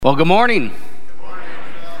Well, good morning.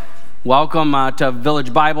 Welcome to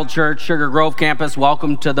Village Bible Church, Sugar Grove campus.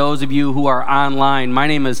 Welcome to those of you who are online. My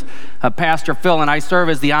name is Pastor Phil, and I serve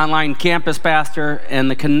as the online campus pastor and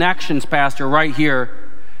the connections pastor right here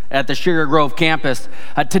at the Sugar Grove campus.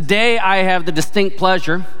 Today, I have the distinct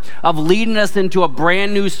pleasure of leading us into a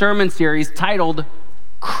brand new sermon series titled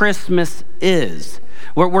Christmas Is.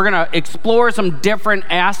 We're going to explore some different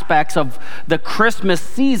aspects of the Christmas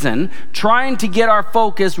season, trying to get our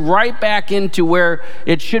focus right back into where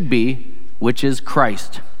it should be, which is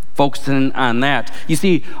Christ. Focusing on that. You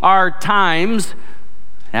see, our times,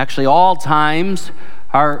 actually all times,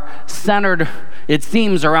 are centered, it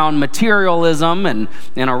seems, around materialism and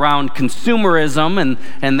around consumerism,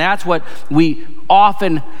 and that's what we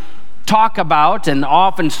often talk about and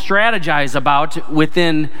often strategize about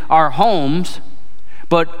within our homes.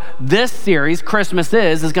 But this series, Christmas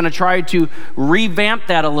Is going to try to revamp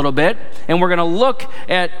that a little bit, and we're going to look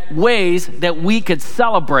at ways that we could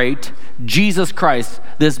celebrate Jesus Christ,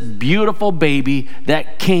 this beautiful baby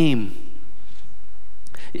that came.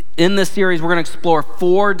 In this series, we're going to explore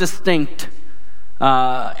four distinct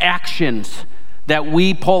actions that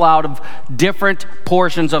we pull out of different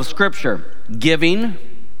portions of Scripture: giving,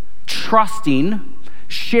 trusting,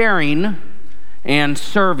 sharing, and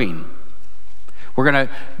serving. We're going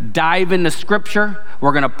to dive into Scripture.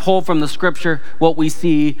 We're going to pull from the Scripture what we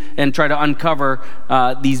see and try to uncover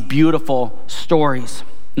these beautiful stories.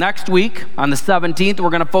 Next week, on the 17th, we're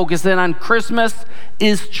going to focus in on Christmas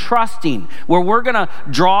is trusting, where we're going to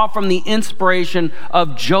draw from the inspiration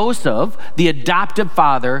of Joseph, the adoptive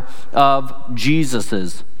father of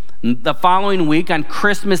Jesus's. The following week, on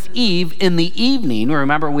Christmas Eve in the evening,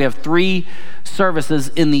 remember we have 3 services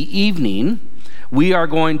in the evening, we are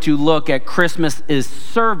going to look at Christmas is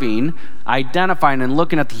serving, identifying and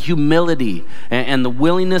looking at the humility and the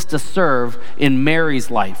willingness to serve in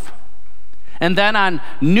Mary's life. And then on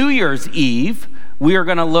New Year's Eve, we are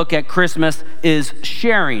going to look at Christmas is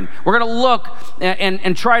sharing. We're going to look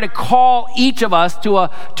and try to call each of us to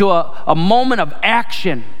a moment of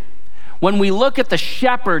action. When we look at the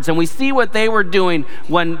shepherds and we see what they were doing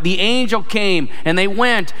when the angel came and they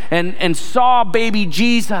went and saw baby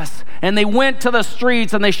Jesus, and they went to the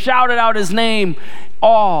streets and they shouted out his name,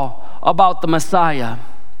 all about the Messiah.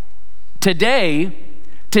 Today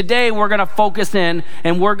we're going to focus in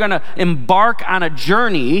and we're going to embark on a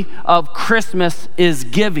journey of Christmas is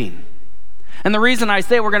giving. And the reason I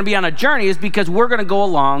say we're going to be on a journey is because we're going to go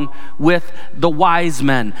along with the wise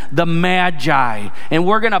men, the magi, and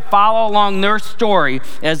we're going to follow along their story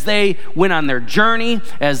as they went on their journey,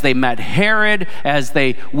 as they met Herod, as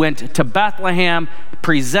they went to Bethlehem,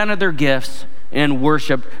 presented their gifts, and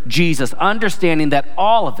worshiped Jesus, understanding that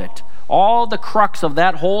all of it, all the crux of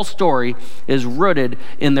that whole story is rooted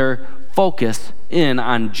in their focus in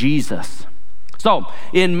on Jesus. So,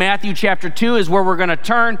 in Matthew chapter 2 is where we're going to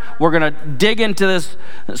turn. We're going to dig into this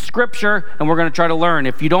scripture, and we're going to try to learn.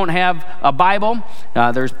 If you don't have a Bible,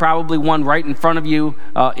 there's probably one right in front of you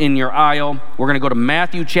in your aisle. We're going to go to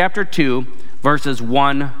Matthew chapter 2, verses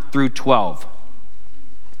 1 through 12.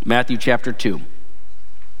 Matthew chapter 2.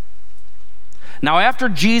 Now, after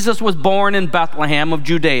Jesus was born in Bethlehem of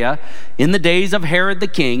Judea, in the days of Herod the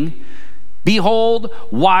king, behold,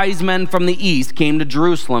 wise men from the east came to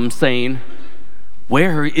Jerusalem, saying,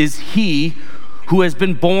 "Where is he who has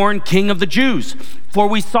been born King of the Jews? For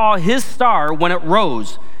we saw his star when it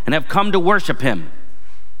rose and have come to worship him."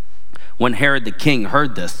 When Herod the king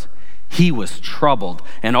heard this, he was troubled,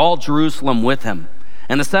 and all Jerusalem with him.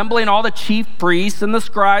 And assembling all the chief priests and the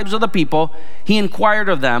scribes of the people, he inquired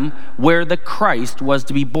of them where the Christ was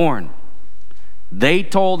to be born. They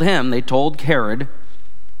told Herod,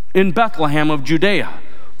 "In Bethlehem of Judea,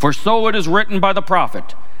 for so it is written by the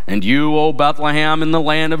prophet, and you, O Bethlehem, in the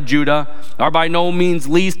land of Judah, are by no means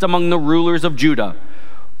least among the rulers of Judah.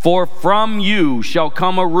 For from you shall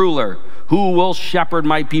come a ruler who will shepherd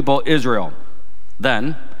my people Israel."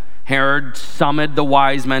 Then Herod summoned the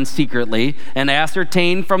wise men secretly and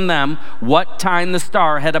ascertained from them what time the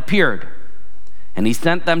star had appeared. And he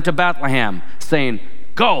sent them to Bethlehem, saying,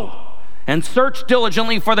 "Go and search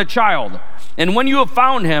diligently for the child, and when you have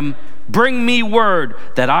found him, bring me word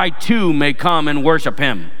that I too may come and worship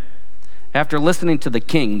him." After listening to the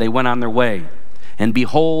king, they went on their way. And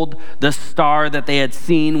behold, the star that they had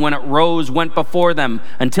seen when it rose went before them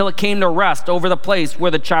until it came to rest over the place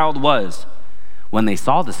where the child was. When they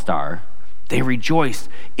saw the star, they rejoiced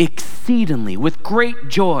exceedingly with great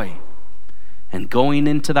joy. And going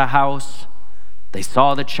into the house, they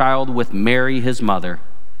saw the child with Mary his mother,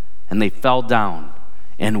 and they fell down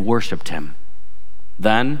and worshiped him.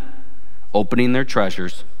 Then, opening their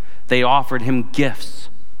treasures, they offered him gifts: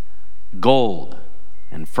 gold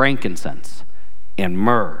and frankincense and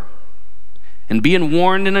myrrh. And being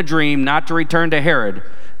warned in a dream not to return to Herod,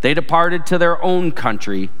 they departed to their own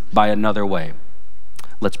country by another way.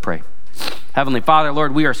 Let's pray. Heavenly Father,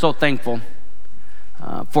 Lord, we are so thankful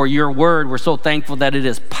for your word. We're so thankful that it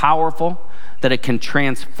is powerful, that it can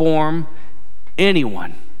transform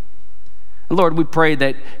anyone. Lord, we pray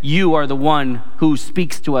that you are the one who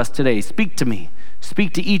speaks to us today. Speak to me.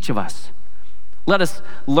 Speak to each of us. Let us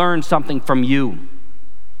learn something from you.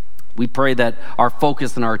 We pray that our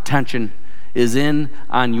focus and our attention is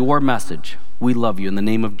on your message. We love you. In the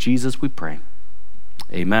name of Jesus, we pray.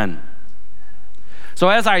 Amen. So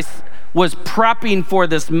as I was prepping for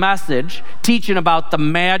this message, teaching about the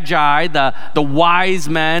Magi, the wise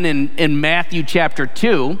men in Matthew chapter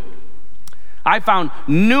 2, I found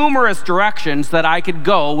numerous directions that I could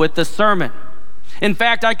go with the sermon. In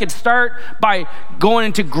fact, I could start by going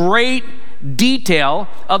into great detail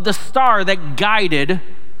of the star that guided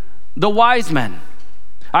the wise men.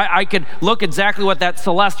 I could look exactly what that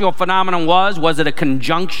celestial phenomenon was. Was it a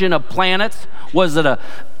conjunction of planets? Was it a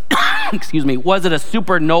was it a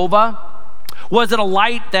supernova? Was it a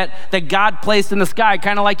light that God placed in the sky,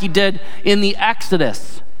 kind of like he did in the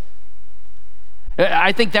Exodus?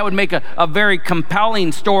 I think that would make a very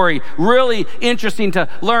compelling story, really interesting to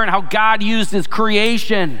learn how God used his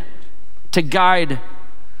creation to guide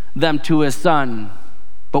them to his son.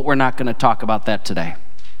 But we're not going to talk about that today.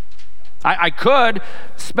 I could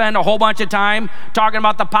spend a whole bunch of time talking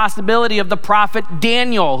about the possibility of the prophet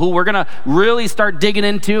Daniel, who we're going to really start digging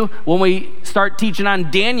into when we start teaching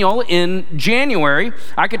on Daniel in January.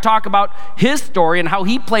 I could talk about his story and how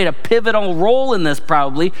he played a pivotal role in this,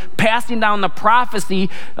 probably passing down the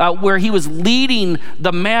prophecy where he was leading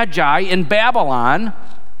the Magi in Babylon,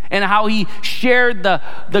 and how he shared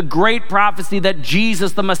the great prophecy that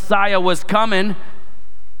Jesus, the Messiah, was coming.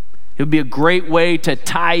 It would be a great way to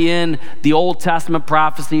tie in the Old Testament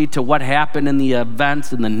prophecy to what happened in the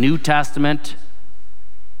events in the New Testament,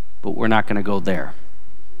 but we're not going to go there.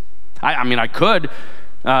 I could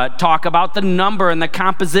talk about the number and the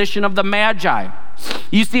composition of the Magi.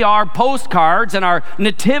 You see, our postcards and our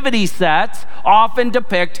nativity sets often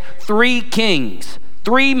depict 3 kings,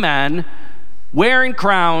 3 men wearing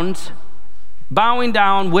crowns, bowing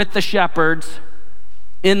down with the shepherds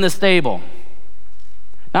in the stable.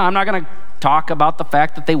 Now, I'm not going to talk about the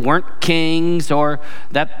fact that they weren't kings or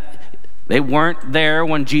that they weren't there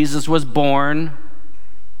when Jesus was born.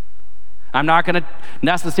 I'm not going to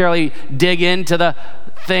necessarily dig into the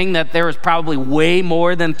thing that there was probably way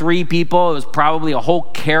more than 3 people. It was probably a whole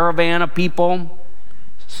caravan of people,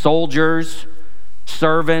 soldiers,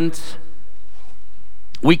 servants.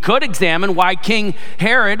 We could examine why King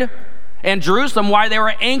Herod and Jerusalem, why they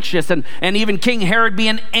were anxious, and even King Herod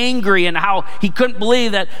being angry, and how he couldn't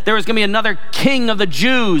believe that there was going to be another king of the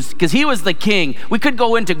Jews because he was the king. We could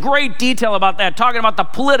go into great detail about that, talking about the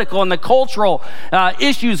political and the cultural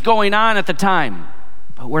issues going on at the time,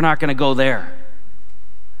 but we're not going to go there.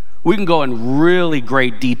 We can go in really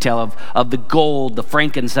great detail of the gold, the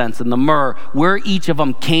frankincense, and the myrrh, where each of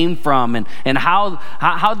them came from, and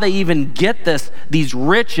how they even get these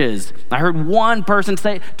riches. I heard one person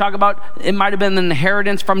talk about it might have been an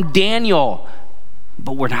inheritance from Daniel,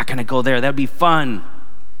 but we're not going to go there. That'd be fun.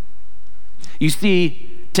 You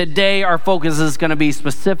see, today our focus is going to be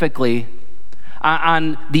specifically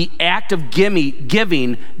on the act of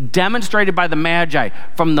giving demonstrated by the Magi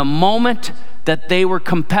from the moment that they were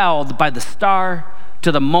compelled by the star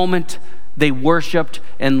to the moment they worshiped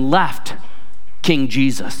and left King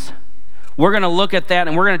Jesus. We're going to look at that,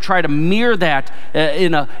 and we're going to try to mirror that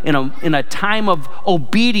in a time of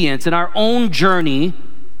obedience in our own journey,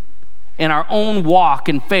 in our own walk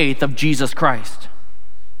in faith of Jesus Christ.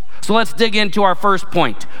 So let's dig into our first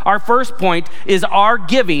point. Our first point is our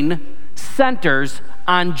giving centers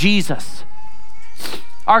on Jesus.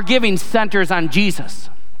 Our giving centers on Jesus.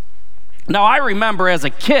 Now, I remember as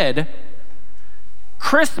a kid,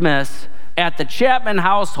 Christmas at the Chapman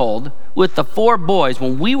household with the 4 boys,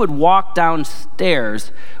 when we would walk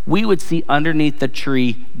downstairs, we would see underneath the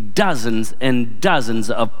tree dozens and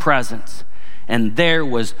dozens of presents. And there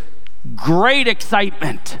was great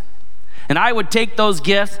excitement. And I would take those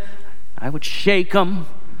gifts, I would shake them,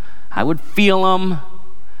 I would feel them.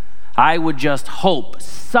 I would just hope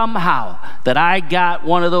somehow that I got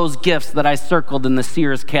one of those gifts that I circled in the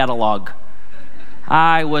Sears catalog.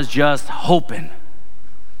 I was just hoping.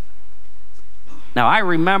 Now, I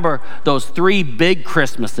remember those 3 big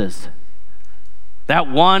Christmases. That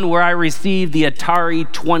one where I received the Atari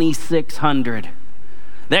 2600.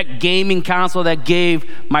 That gaming console that gave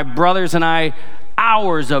my brothers and I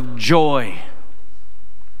hours of joy.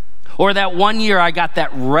 Or that one year I got that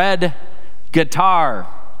red guitar.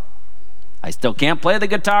 I still can't play the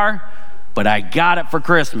guitar, but I got it for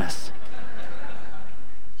Christmas.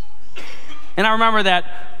 And I remember that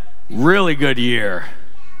really good year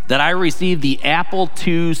that I received the Apple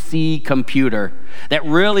IIc computer that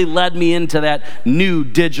really led me into that new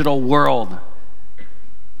digital world.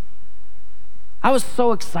 I was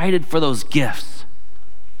so excited for those gifts.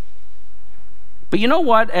 But you know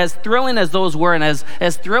what? As thrilling as those were, and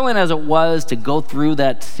as thrilling as it was to go through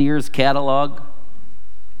that Sears catalog,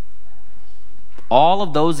 all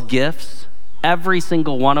of those gifts, every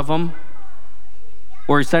single one of them,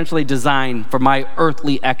 were essentially designed for my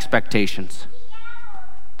earthly expectations.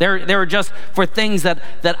 They were just for things that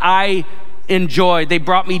I enjoyed. They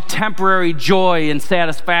brought me temporary joy and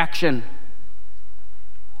satisfaction.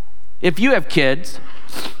 If you have kids,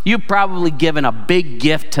 you've probably given a big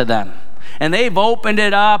gift to them. And they've opened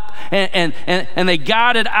it up and they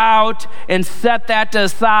got it out and set that to the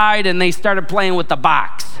side and they started playing with the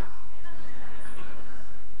box.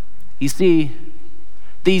 You see,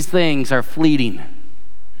 these things are fleeting.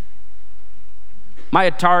 My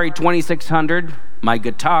Atari 2600, my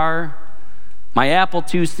guitar, my Apple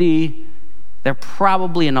IIc, they're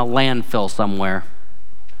probably in a landfill somewhere.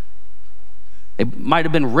 They might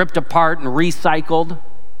have been ripped apart and recycled.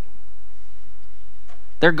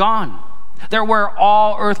 They're gone. They're where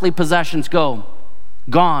all earthly possessions go.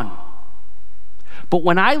 Gone. But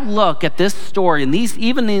when I look at this story, and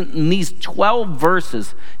even in these 12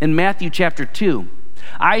 verses in Matthew chapter 2,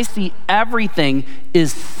 I see everything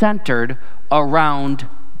is centered around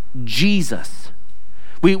Jesus.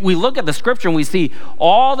 We look at the scripture and we see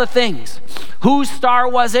all the things. Whose star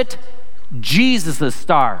was it? Jesus'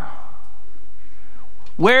 star.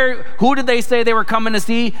 Who did they say they were coming to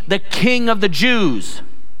see? The King of the Jews.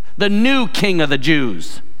 The new King of the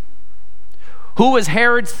Jews. Who was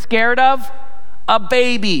Herod scared of? A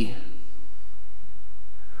baby.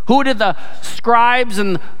 Who did the scribes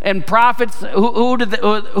and prophets, who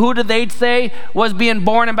did they say was being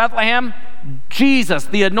born in Bethlehem? Jesus,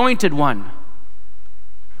 the anointed one.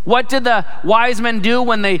 What did the wise men do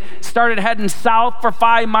when they started heading south for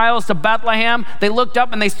 5 miles to Bethlehem? They looked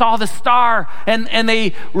up and they saw the star and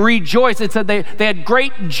they rejoiced. It said they had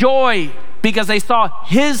great joy because they saw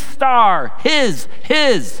his star, his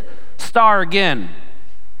star again.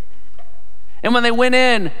 And when they went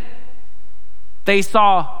in, they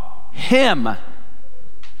saw him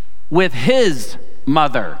with his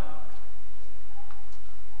mother.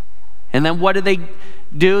 And then what did they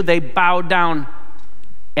do? They bowed down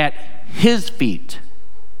at his feet.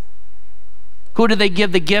 Who did they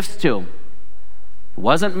give the gifts to? It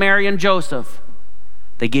wasn't Mary and Joseph.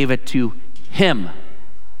 They gave it to him.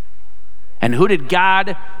 And who did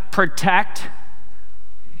God protect?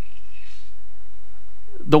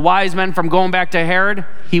 The wise men from going back to Herod?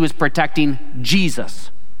 He was protecting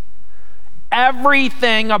Jesus.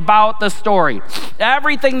 Everything about the story,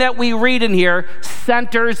 everything that we read in here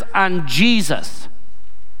centers on Jesus.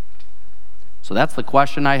 So that's the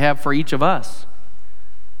question I have for each of us.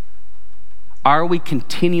 Are we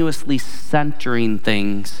continuously centering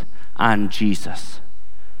things on Jesus?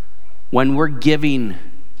 When we're giving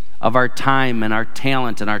of our time and our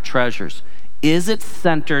talent and our treasures, is it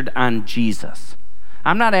centered on Jesus?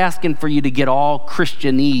 I'm not asking for you to get all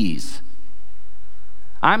Christianese.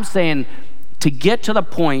 I'm saying to get to the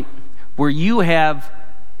point where you have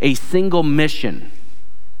a single mission.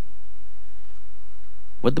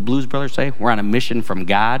 What'd the Blues Brothers say? We're on a mission from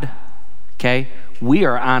God. Okay? We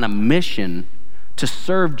are on a mission to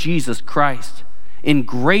serve Jesus Christ in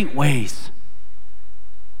great ways.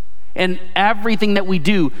 And everything that we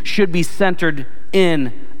do should be centered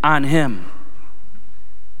in on him.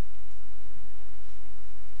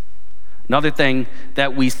 Another thing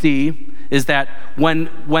that we see is that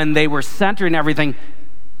when they were centering everything,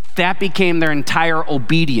 that became their entire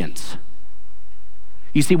obedience.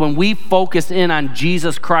 You see, when we focus in on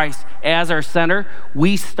Jesus Christ as our center,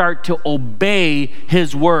 we start to obey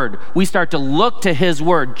his word. We start to look to his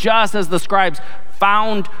word. Just as the scribes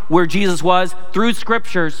found where Jesus was through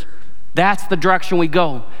scriptures, that's the direction we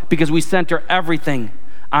go because we center everything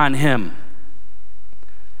on him.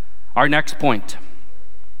 Our next point.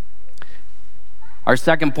 Our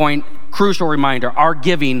second point, crucial reminder, our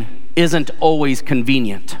giving isn't always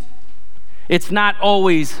convenient. It's not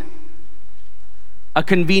always a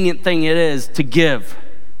convenient thing it is to give.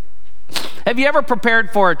 Have you ever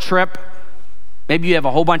prepared for a trip? Maybe you have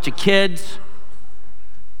a whole bunch of kids.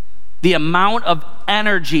 The amount of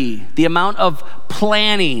energy, the amount of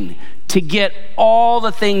planning to get all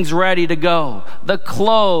the things ready to go, the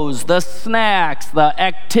clothes, the snacks, the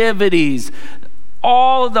activities,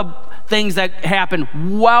 all of things that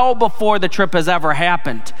happen well before the trip has ever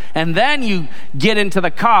happened. And then you get into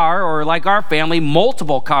the car, or like our family,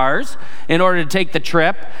 multiple cars in order to take the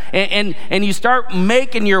trip. And you start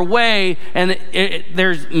making your way, and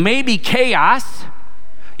there's maybe chaos.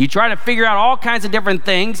 You try to figure out all kinds of different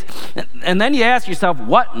things. And then you ask yourself,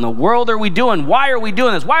 what in the world are we doing? Why are we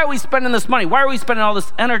doing this? Why are we spending this money? Why are we spending all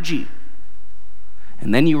this energy?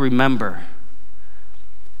 And then you remember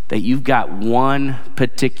that you've got one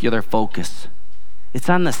particular focus. It's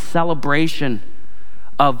on the celebration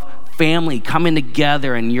of family coming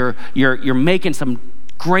together, and you're making some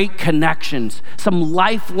great connections, some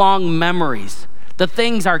lifelong memories. The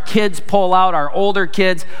things our kids pull out, our older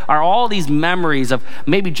kids, are all these memories of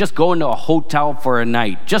maybe just going to a hotel for a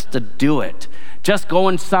night, just to do it, just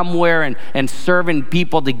going somewhere and serving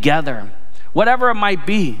people together, whatever it might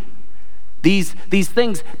be. These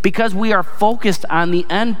things, because we are focused on the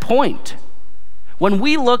end point. When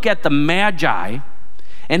we look at the Magi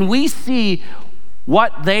and we see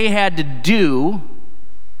what they had to do,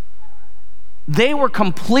 they were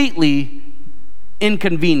completely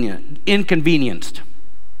inconvenienced.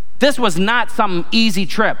 This was not some easy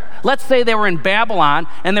trip. Let's say they were in Babylon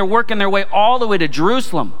and they're working their way all the way to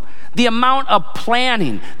Jerusalem. The amount of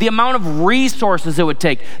planning, the amount of resources it would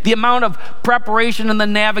take, the amount of preparation and the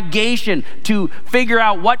navigation to figure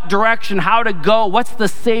out what direction, how to go, what's the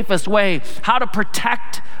safest way, how to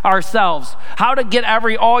protect ourselves, how to get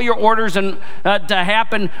all your orders to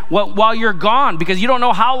happen while you're gone, because you don't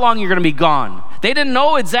know how long you're going to be gone. They didn't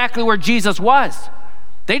know exactly where Jesus was.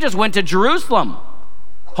 They just went to Jerusalem,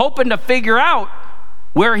 hoping to figure out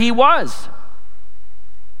where he was.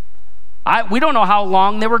 We don't know how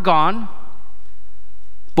long they were gone,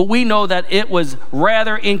 but we know that it was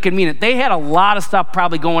rather inconvenient. They had a lot of stuff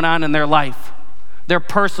probably going on in their life, their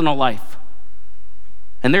personal life.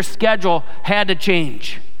 And their schedule had to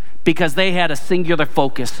change because they had a singular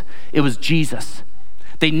focus. It was Jesus.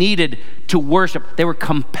 They needed to worship. They were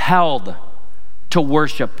compelled to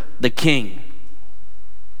worship the King.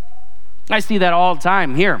 I see that all the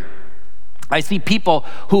time here. I see people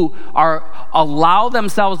who allow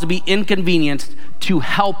themselves to be inconvenienced to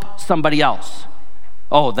help somebody else.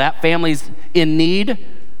 Oh, that family's in need?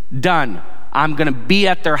 Done. I'm going to be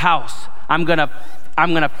at their house. I'm going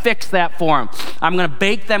to fix that for them. I'm going to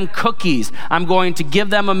bake them cookies. I'm going to give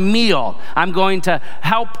them a meal. I'm going to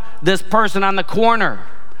help this person on the corner.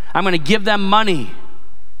 I'm going to give them money.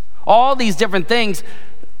 All these different things,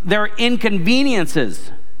 they're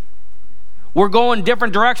inconveniences. We're going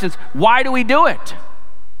different directions. Why do we do it?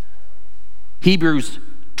 Hebrews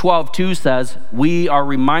 12:2 says, we are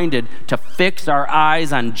reminded to fix our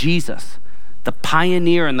eyes on Jesus, the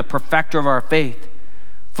pioneer and the perfecter of our faith.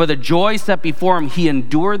 For the joy set before him, he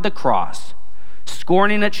endured the cross,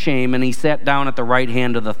 scorning its shame, and he sat down at the right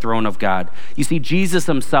hand of the throne of God. You see, Jesus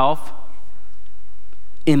himself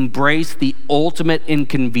embraced the ultimate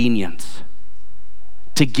inconvenience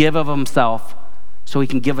to give of himself so he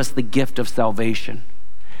can give us the gift of salvation.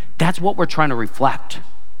 That's what we're trying to reflect.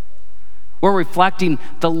 We're reflecting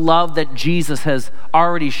the love that Jesus has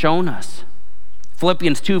already shown us.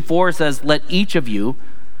 Philippians 2:4 says, let each of you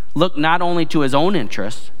look not only to his own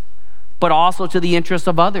interests, but also to the interests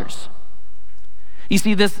of others. You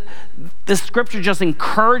see, this scripture just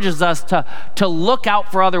encourages us to look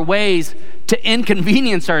out for other ways to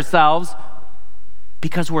inconvenience ourselves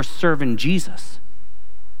because we're serving Jesus.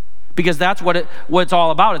 Because that's what it's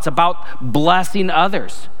all about. It's about blessing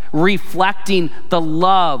others, reflecting the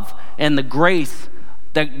love and the grace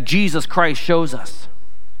that Jesus Christ shows us.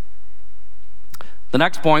 The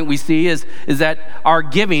next point we see is that our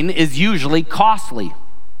giving is usually costly.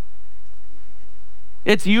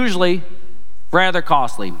 It's usually rather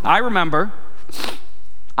costly. I remember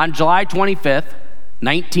on July 25th,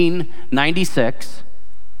 1996,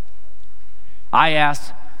 I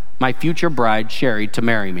asked my future bride, Sherry, to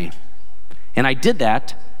marry me. And I did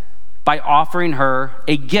that by offering her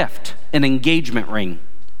a gift, an engagement ring.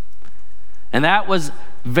 And that was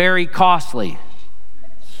very costly.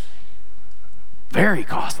 Very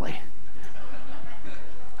costly.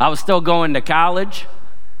 I was still going to college,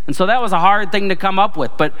 and so that was a hard thing to come up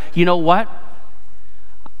with. But you know what?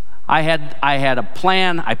 I had a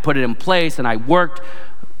plan, I put it in place, and I worked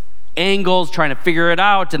angles trying to figure it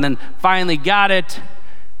out, and then finally got it.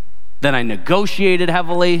 Then I negotiated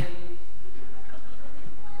heavily,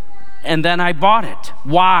 and then I bought it.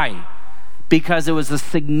 Why? Because it was a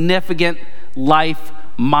significant life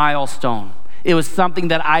milestone. It was something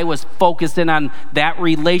that I was focused in on. That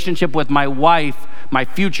relationship with my wife, my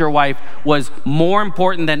future wife, was more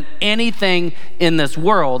important than anything in this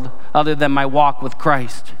world other than my walk with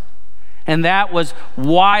Christ. And that was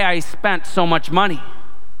why I spent so much money,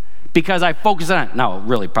 because I focused on it. Now, it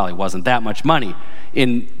really probably wasn't that much money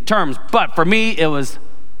in terms, but for me, it was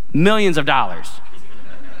millions of dollars.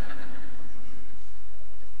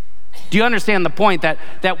 Do you understand the point that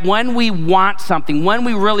when we want something, when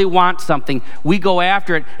we really want something, we go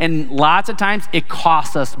after it, and lots of times it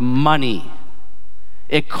costs us money.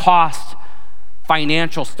 It costs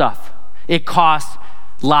financial stuff. It costs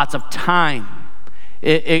lots of time.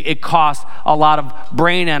 It costs a lot of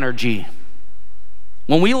brain energy.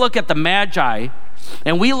 When we look at the Magi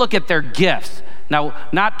and we look at their gifts, now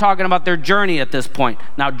not talking about their journey at this point,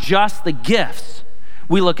 now just the gifts,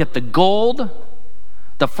 we look at the gold,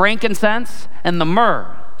 the frankincense, and the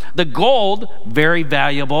myrrh. The gold, very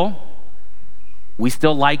valuable. We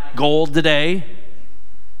still like gold today.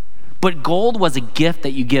 But gold was a gift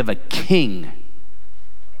that you give a king.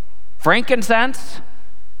 Frankincense,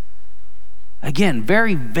 again,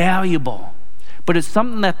 very valuable. But it's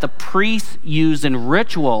something that the priests used in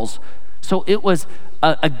rituals, so it was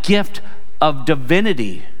a gift of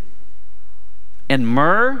divinity. And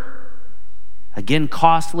myrrh, again,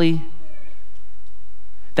 costly.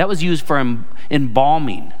 That was used for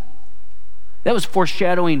embalming. That was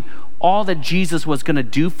foreshadowing all that Jesus was going to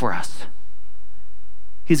do for us.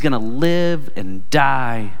 He's going to live and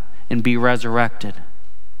die and be resurrected.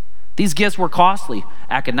 These gifts were costly,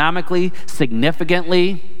 economically,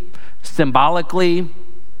 significantly, symbolically,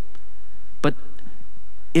 but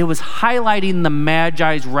it was highlighting the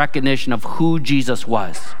Magi's recognition of who Jesus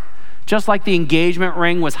was. Just like the engagement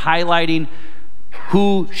ring was highlighting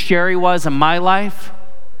who Sherry was in my life,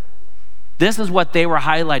 this is what they were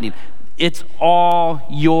highlighting. It's all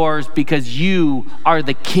yours because you are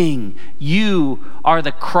the King. You are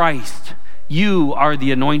the Christ. You are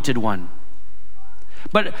the Anointed One.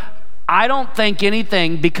 But I don't think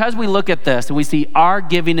anything, because we look at this and we see our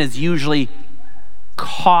giving is usually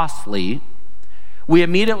costly, we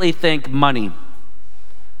immediately think money.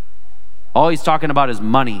 All he's talking about is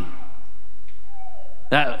money.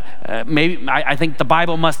 I think the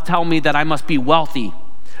Bible must tell me that I must be wealthy.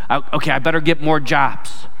 Okay, I better get more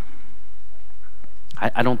jobs.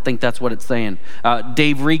 I don't think that's what it's saying.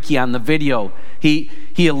 Dave Reiki on the video, he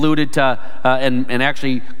alluded to and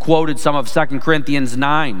actually quoted some of 2 Corinthians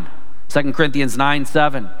 9. 2 Corinthians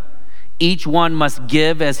 9:7. Each one must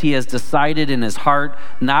give as he has decided in his heart,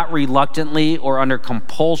 not reluctantly or under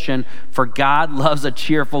compulsion, for God loves a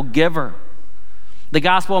cheerful giver. The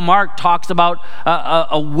Gospel of Mark talks about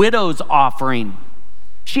a widow's offering.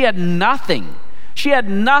 She had nothing. She had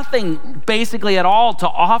nothing basically at all to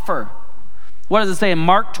offer. What does it say in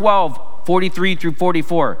Mark 12:43 through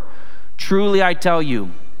 44? Truly I tell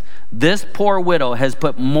you, this poor widow has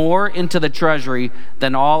put more into the treasury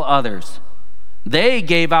than all others. They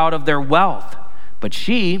gave out of their wealth, but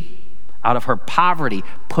she, out of her poverty,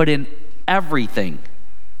 put in everything,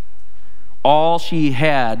 all she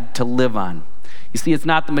had to live on. You see, it's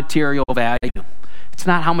not the material value. It's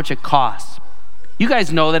not how much it costs. You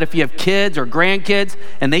guys know that if you have kids or grandkids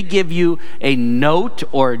and they give you a note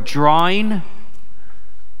or a drawing,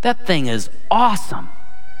 that thing is awesome.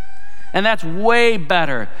 And that's way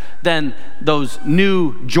better than those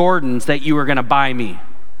new Jordans that you were going to buy me.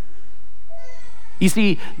 You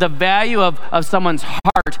see, the value of someone's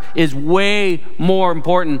heart is way more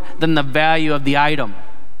important than the value of the item.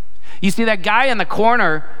 You see that guy in the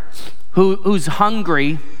corner who's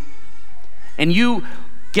hungry, and you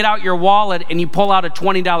get out your wallet and you pull out a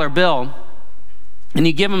 $20 bill and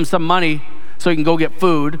you give him some money so he can go get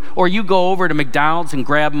food, or you go over to McDonald's and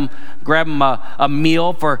grab him a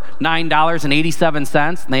meal for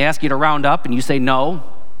 $9.87 and they ask you to round up and you say no.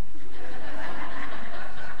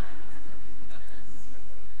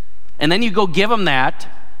 And then you go give them that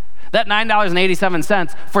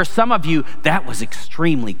 $9.87, for some of you, that was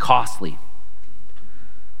extremely costly.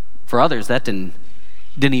 For others, that didn't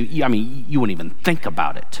even, I mean, you wouldn't even think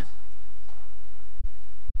about it.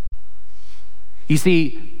 You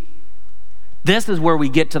see, this is where we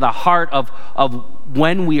get to the heart of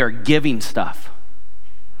when we are giving stuff.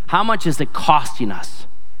 How much is it costing us?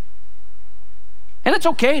 And it's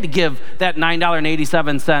okay to give that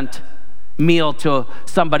 $9.87 meal to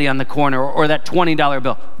somebody on the corner, or that $20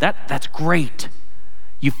 bill. That's great.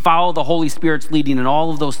 You follow the Holy Spirit's leading in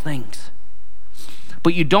all of those things.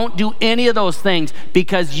 But you don't do any of those things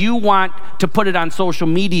because you want to put it on social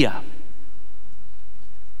media,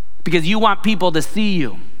 because you want people to see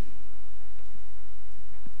you.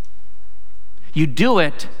 You do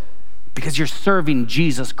it because you're serving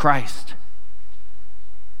Jesus Christ.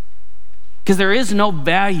 Because there is no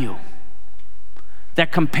value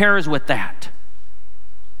that compares with that.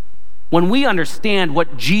 When we understand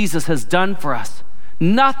what Jesus has done for us,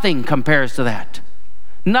 nothing compares to that.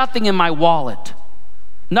 Nothing in my wallet,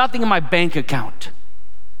 nothing in my bank account.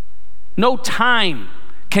 No time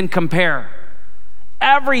can compare.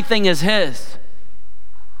 Everything is his.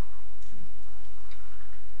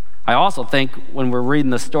 I also think when we're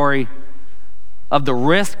reading the story of the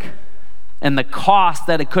risk and the cost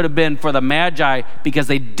that it could have been for the Magi because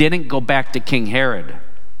they didn't go back to King Herod.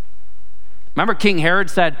 Remember, King Herod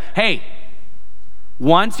said, hey,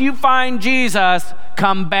 once you find Jesus,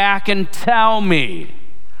 come back and tell me.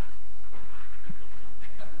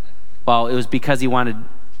 Well, it was because he wanted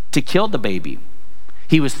to kill the baby.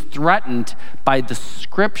 He was threatened by the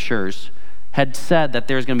scriptures had said that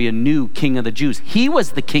there's going to be a new king of the Jews. He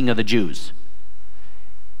was the king of the Jews.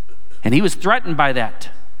 And he was threatened by that.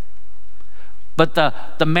 But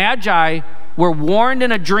the Magi were warned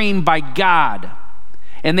in a dream by God.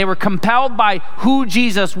 And they were compelled by who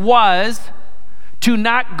Jesus was to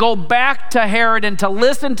not go back to Herod and to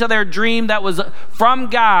listen to their dream that was from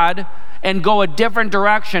God and go a different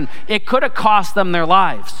direction. It could have cost them their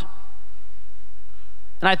lives.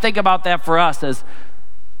 And I think about that for us as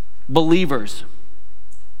believers.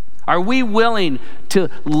 Are we willing to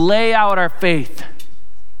lay out our faith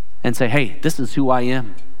and say, hey, this is who I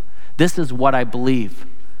am. This is what I believe.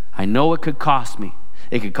 I know it could cost me.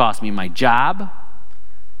 It could cost me my job.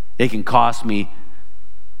 It can cost me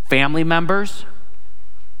family members.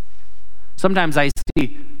 Sometimes I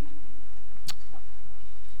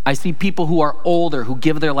see people who are older who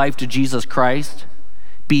give their life to Jesus Christ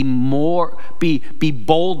be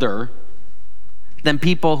bolder than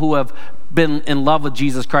people who have been in love with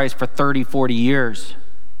Jesus Christ for 30, 40 years.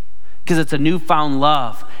 Because it's a newfound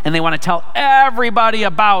love. And they want to tell everybody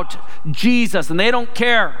about Jesus and they don't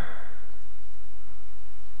care.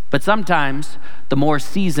 But sometimes the more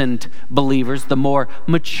seasoned believers, the more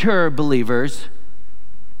mature believers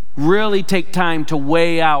really take time to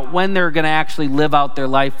weigh out when they're going to actually live out their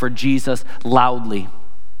life for Jesus loudly.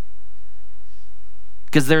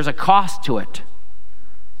 Because there's a cost to it.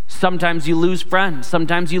 Sometimes you lose friends.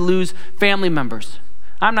 Sometimes you lose family members.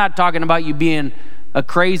 I'm not talking about you being a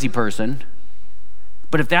crazy person.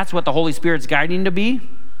 But if that's what the Holy Spirit's guiding you to be,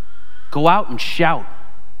 go out and shout.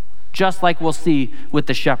 Just like we'll see with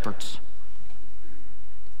the shepherds.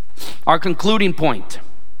 Our concluding point.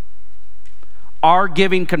 Our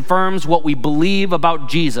giving confirms what we believe about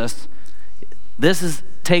Jesus. This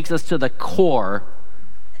takes us to the core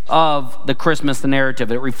of the Christmas narrative.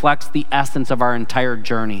 It reflects the essence of our entire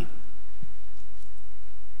journey.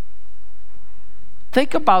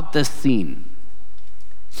 Think about this scene.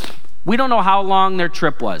 We don't know how long their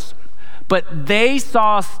trip was, but they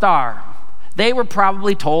saw a star. They were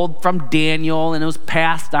probably told from Daniel, and it was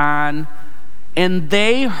passed on, and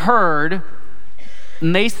they heard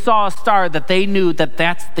and they saw a star that they knew that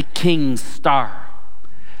that's the king's star.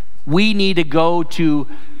 We need to go to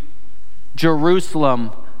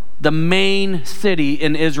Jerusalem, the main city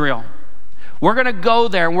in Israel. We're going to go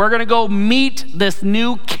there and we're going to go meet this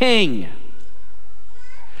new king.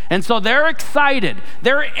 And so they're excited,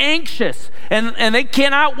 they're anxious, and they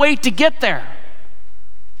cannot wait to get there.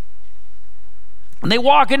 And they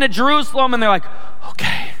walk into Jerusalem and they're like,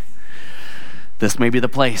 okay, this may be the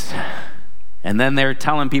place. And then they're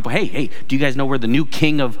telling people, hey, do you guys know where the new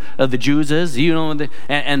king of the Jews is? You know,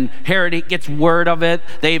 and Herod gets word of it.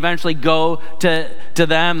 They eventually go to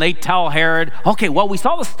them. They tell Herod, okay, well, we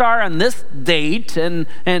saw the star on this date, and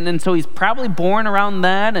so he's probably born around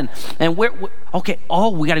then. And we got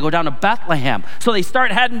to go down to Bethlehem. So they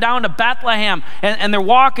start heading down to Bethlehem, and they're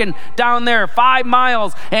walking down there 5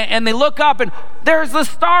 miles, and they look up, and there's the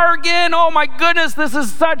star again. Oh my goodness, this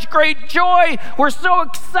is such great joy. We're so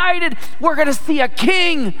excited. We're going to see a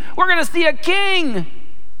king. We're going to see a king.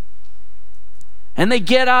 And they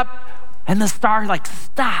get up, and the star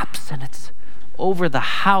stops, and it's over the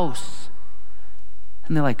house.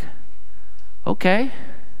 And they're like, okay,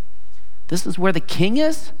 this is where the king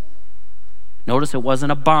is? Notice it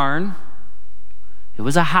wasn't a barn. It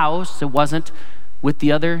was a house. It wasn't with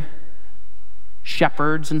the other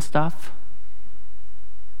shepherds and stuff.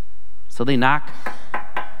 So they knock.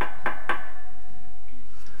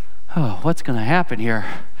 Oh, what's going to happen here?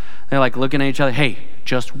 They're like looking at each other. Hey,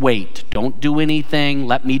 just wait. Don't do anything.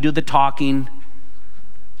 Let me do the talking.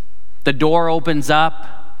 The door opens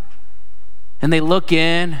up, and they look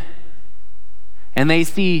in, and they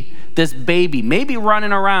see this baby, maybe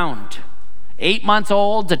running around, 8 months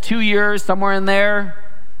old to 2 years, somewhere in there,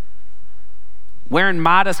 wearing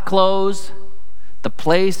modest clothes. The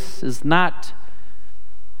place is not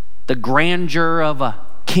the grandeur of a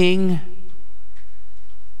king.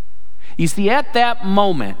 You see, at that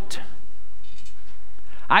moment,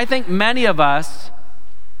 I think many of us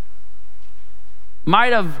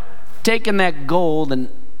might have taken that gold and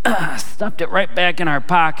stuffed it right back in our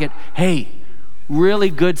pocket. Hey, really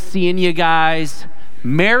good seeing you guys.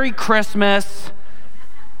 Merry Christmas,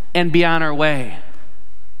 and be on our way.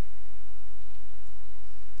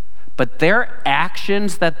 But their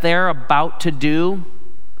actions that they're about to do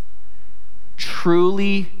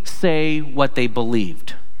truly say what they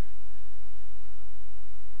believed.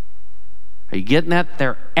 Are you getting that?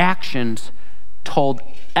 Their actions told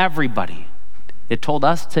everybody. It told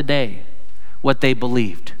us today what they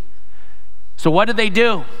believed. So what did they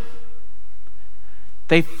do?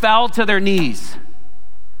 They fell to their knees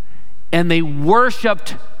and they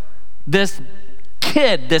worshiped this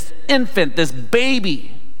kid, this infant, this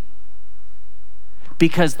baby,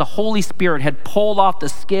 because the Holy Spirit had pulled off the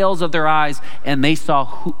scales of their eyes and they saw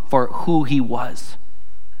who he was.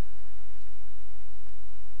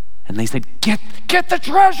 And they said, get the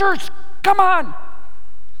treasures, come on.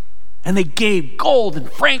 And they gave gold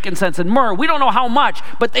and frankincense and myrrh. We don't know how much,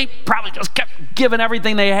 but they probably just kept giving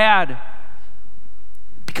everything they had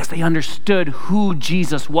because they understood who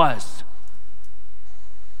Jesus was.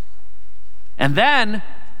 And then,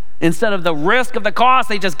 instead of the risk of the cost,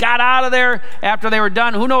 they just got out of there after they were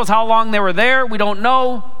done. Who knows how long they were there? We don't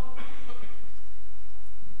know.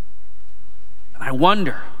 And I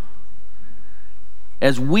wonder,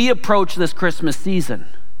 as we approach this Christmas season,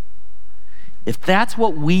 if that's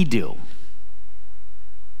what we do.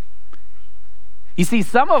 You see,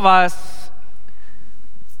 some of us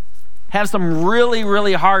have some really,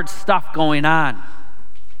 really hard stuff going on.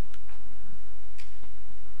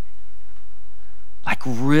 Like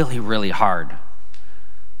really, really hard.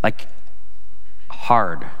 Like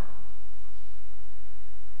hard.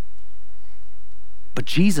 But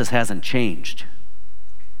Jesus hasn't changed.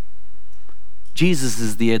 Jesus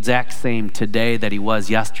is the exact same today that he was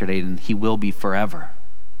yesterday, and he will be forever.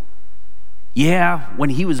 Yeah,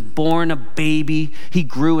 when he was born a baby, he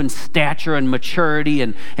grew in stature and maturity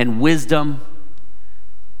and wisdom.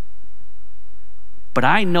 But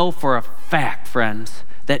I know for a fact, friends,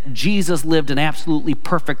 that Jesus lived an absolutely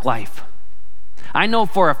perfect life. I know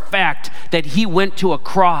for a fact that he went to a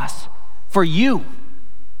cross for you.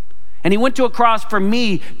 And he went to a cross for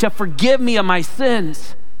me to forgive me of my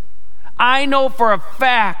sins. I know for a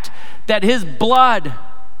fact that his blood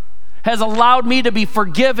has allowed me to be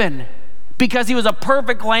forgiven because he was a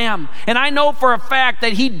perfect lamb. And I know for a fact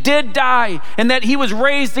that he did die and that he was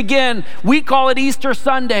raised again. We call it Easter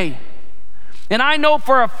Sunday. And I know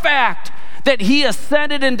for a fact that he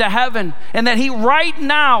ascended into heaven and that he right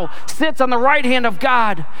now sits on the right hand of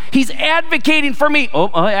God. He's advocating for me.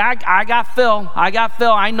 I got Phil.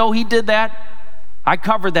 I know he did that. I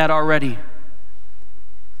covered that already.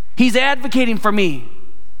 He's advocating for me.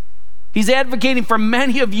 He's advocating for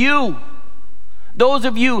many of you, those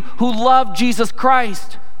of you who love Jesus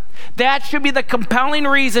Christ. That should be the compelling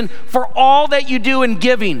reason for all that you do in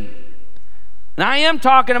giving. And I am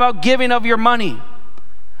talking about giving of your money.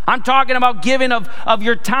 I'm talking about giving of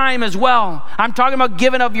your time as well. I'm talking about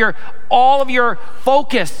giving of all of your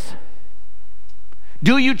focus.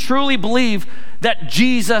 Do you truly believe that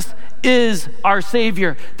Jesus is our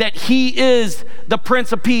Savior, that he is the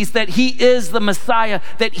Prince of Peace, that he is the Messiah,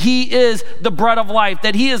 that he is the bread of life,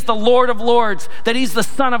 that he is the Lord of Lords, that he's the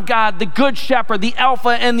Son of God, the Good Shepherd, the Alpha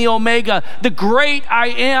and the Omega, the great I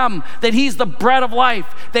am, that he's the bread of life,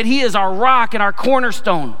 that he is our rock and our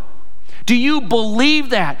cornerstone? Do you believe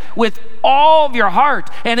that with all of your heart?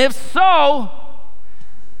 And if so,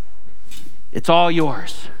 it's all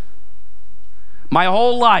yours. My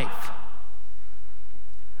whole life.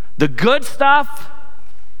 The good stuff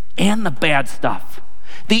and the bad stuff.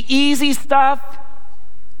 The easy stuff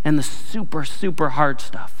and the super, super hard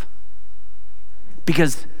stuff.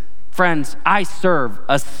 Because, friends, I serve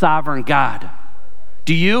a sovereign God.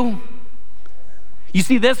 Do you? You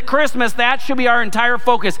see, this Christmas, that should be our entire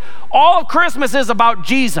focus. All of Christmas is about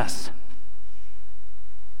Jesus.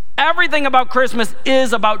 Everything about Christmas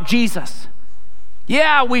is about Jesus.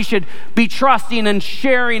 Yeah, we should be trusting and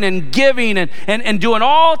sharing and giving and doing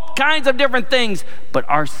all kinds of different things, but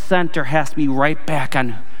our center has to be right back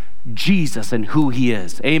on Jesus and who he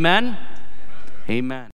is. Amen? Amen.